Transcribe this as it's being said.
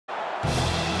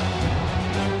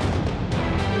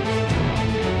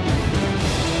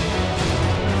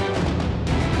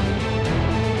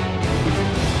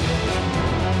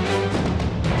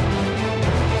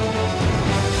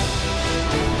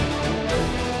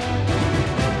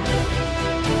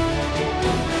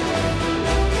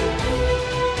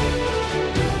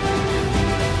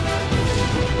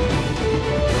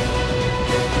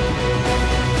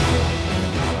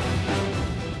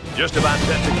Just about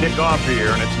set to kick off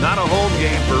here, and it's not a home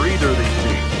game for either of these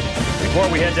teams. Before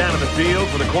we head down to the field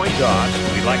for the coin toss,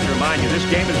 we'd like to remind you this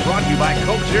game is brought to you by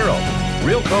Coke Zero.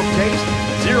 Real Coke taste,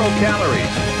 0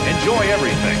 calories. Enjoy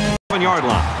everything. 7-yard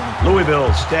line.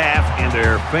 Louisville staff and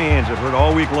their fans have heard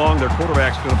all week long their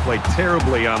quarterback's going to play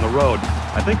terribly on the road.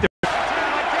 I think they're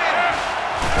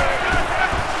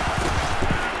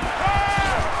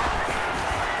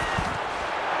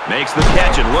makes the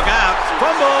catch, and look out.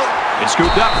 Fumble. It's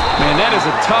scooped up. Man, that is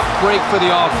a tough break for the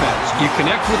offense. You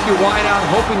connect with your wideout,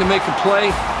 hoping to make a play,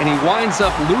 and he winds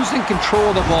up losing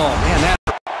control of the ball. Man, that...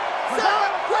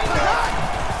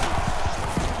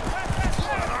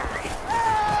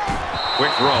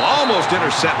 Quick throw, almost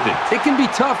intercepted. It can be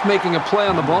tough making a play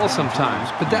on the ball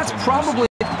sometimes, but that's probably...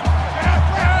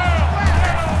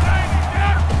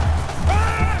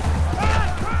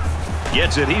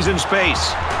 Gets it, he's in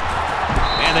space.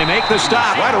 And they make the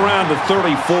stop right around the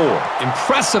 34.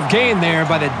 Impressive gain there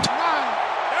by the...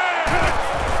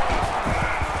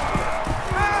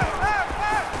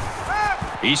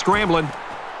 He's scrambling.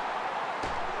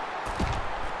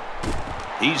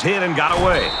 He's hit and got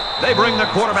away. They bring the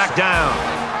quarterback down.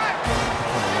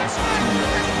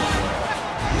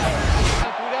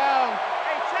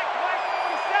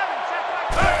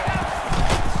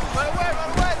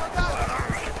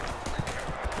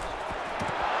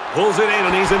 Pulls it in,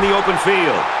 and he's in the open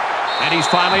field. And he's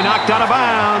finally knocked out of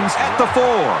bounds at the 4.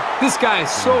 This guy is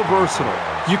so versatile.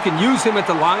 You can use him at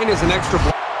the line as an extra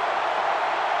block.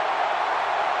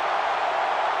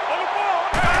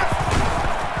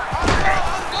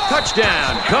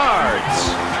 Touchdown,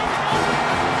 Cards.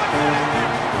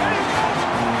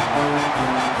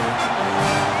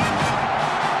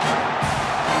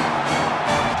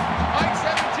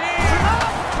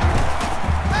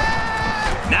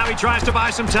 Now he tries to buy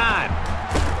some time.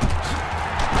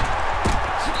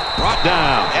 Brought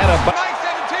down at a...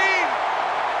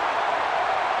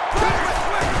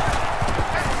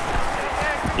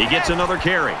 He gets another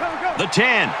carry. The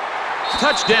 10.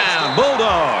 Touchdown,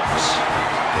 Bulldogs.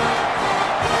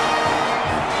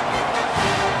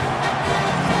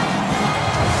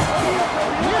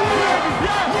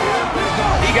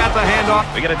 He got the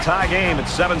handoff. We get a tie game at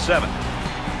 7-7.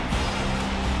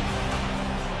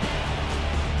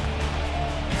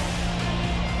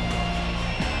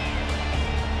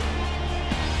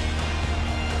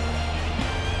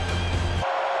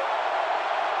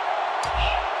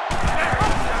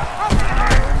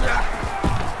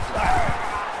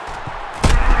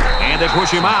 They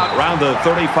push him out around the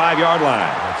 35-yard line.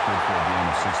 That's good for a gain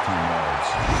of 16 yards.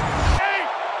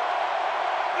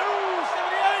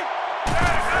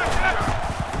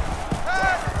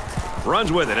 Runs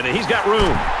with it, and he's got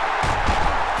room.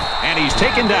 And he's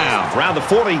taken down around the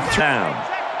 40 down.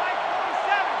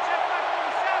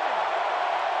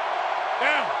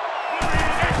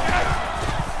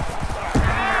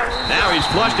 Now he's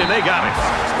flushed, and they got it.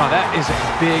 Oh, that is a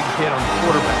big hit on the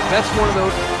quarterback. That's one of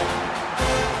those...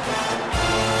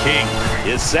 King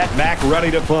is set back, ready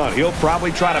to punt. He'll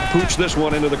probably try to pooch this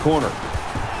one into the corner.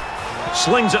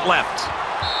 Slings it left.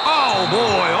 Oh,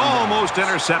 boy, almost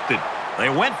intercepted. They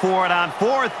went for it on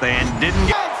 4th and didn't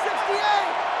get...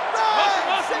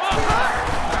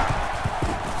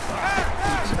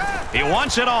 He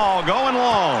wants it all going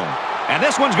long. And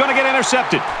this one's going to get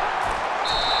intercepted.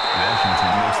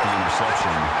 Washington makes the interception.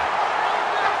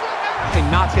 And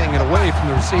not getting it away from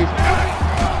the receiver.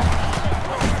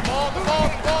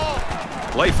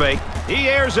 Play fake. He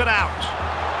airs it out.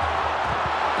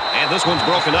 And this one's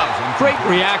broken up. Great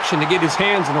reaction to get his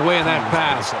hands in the way of that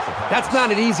pass. That's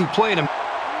not an easy play to...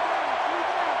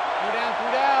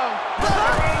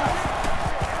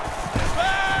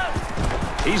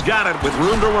 He's got it with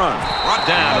room to run. Brought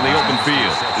down in the open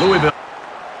field. Louisville.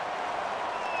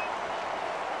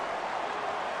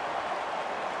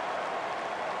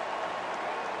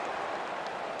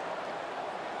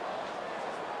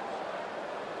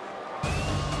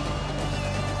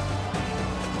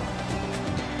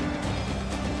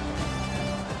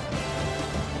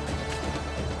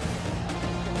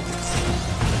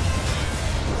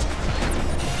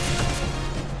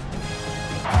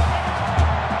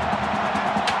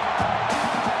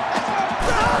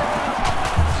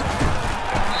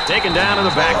 Taken down in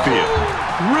the backfield.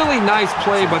 Really nice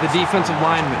play by the defensive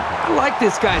lineman. I like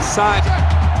this guy's size.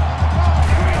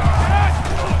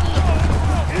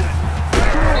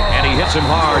 And he hits him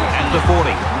hard at the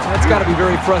 40. That's got to be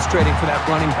very frustrating for that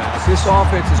running back. This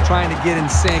offense is trying to get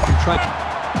in sync and try...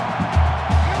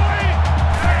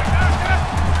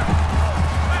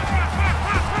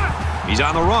 He's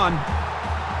on the run.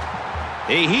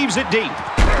 He heaves it deep.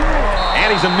 And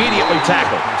he's immediately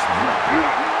tackled.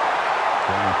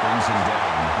 brings him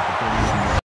down at the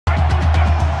 31-yard.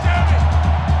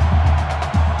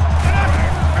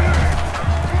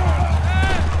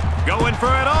 Going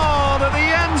for it all to the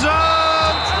end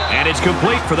zone. And it's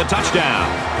complete for the touchdown.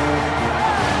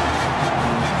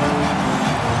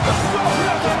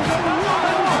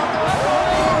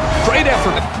 Great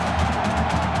effort.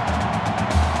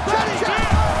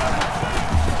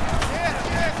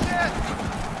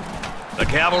 The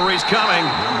cavalry's coming,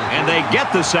 and they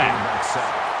get the sack.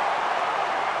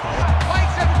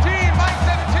 Mike 17, Mike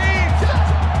 17.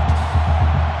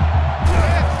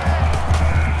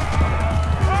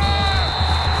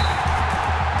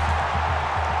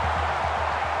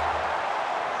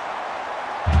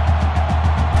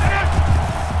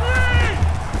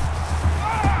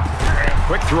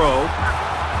 Quick throw.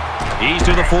 He's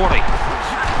to the 40.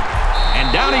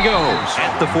 And down he goes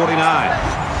at the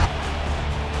 49.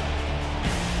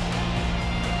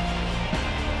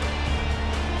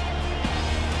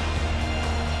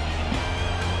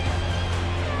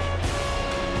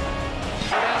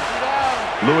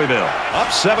 Louisville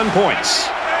up 7 points.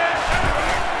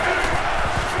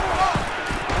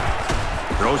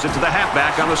 Throws it to the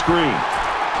halfback on the screen.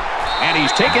 And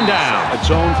he's taken down. A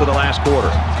zone for the last quarter.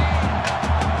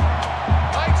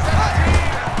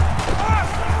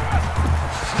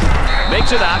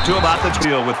 Makes it out to about the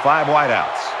field with 5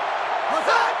 wideouts.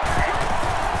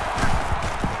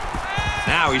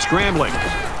 Now he's scrambling.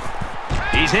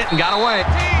 He's hit and got away.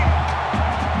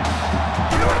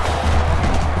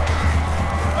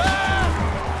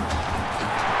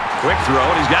 Quick throw,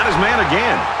 and he's got his man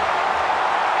again.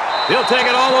 He'll take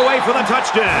it all the way for the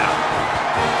touchdown.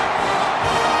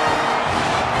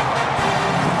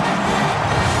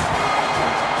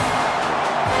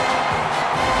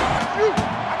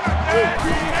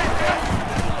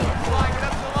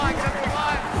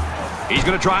 He's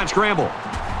going to try and scramble.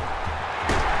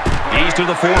 He's to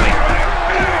the 40.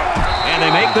 And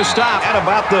they make the stop at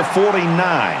about the 49.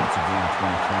 It's a gain of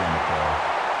 23 on the play.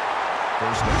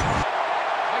 First down.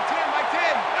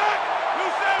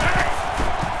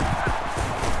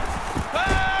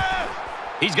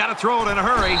 He's got to throw it in a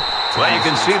hurry. Well, you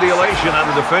can see the elation on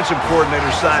the defensive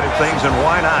coordinator's side of things, and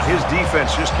why not? His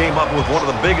defense just came up with one of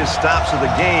the biggest stops of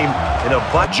the game in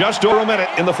just over a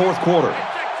minute in the fourth quarter.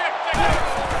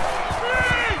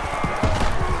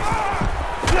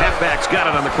 Halfback's got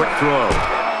it on the quick throw.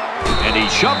 And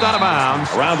he's shoved out of bounds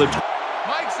around the...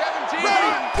 Mike 17.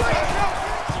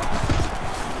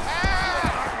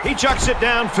 He chucks it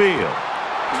downfield.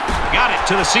 Got it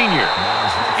to the senior.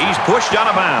 He's pushed out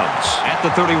of bounds at the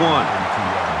 31.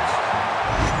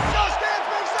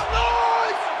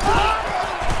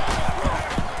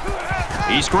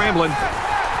 He's scrambling.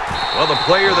 Well, the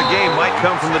player of the game might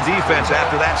come from the defense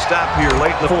after that stop here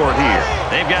late in the fourth here.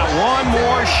 They've got one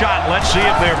more shot. Let's see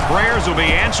if their prayers will be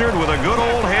answered with a good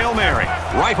old Hail Mary.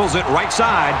 Rifles it right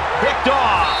side. Picked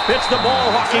off. It's the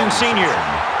ball-hawking senior.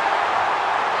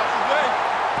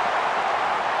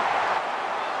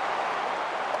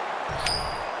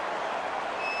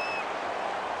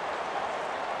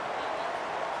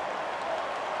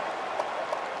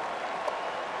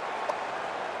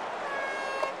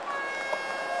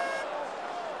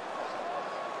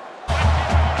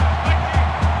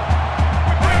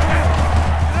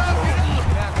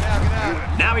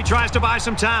 He tries to buy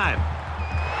some time.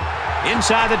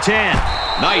 Inside the 10.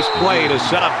 Nice play to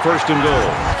set up first and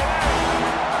goal.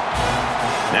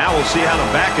 Now we'll see how the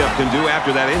backup can do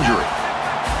after that injury.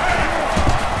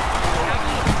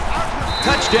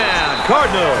 Touchdown,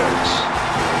 Cardinals.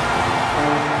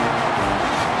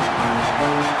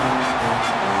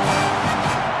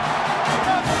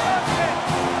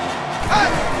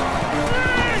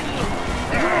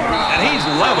 And he's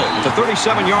level at the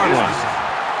 37-yard line.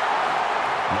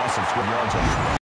 Loss of 12 yards on the play.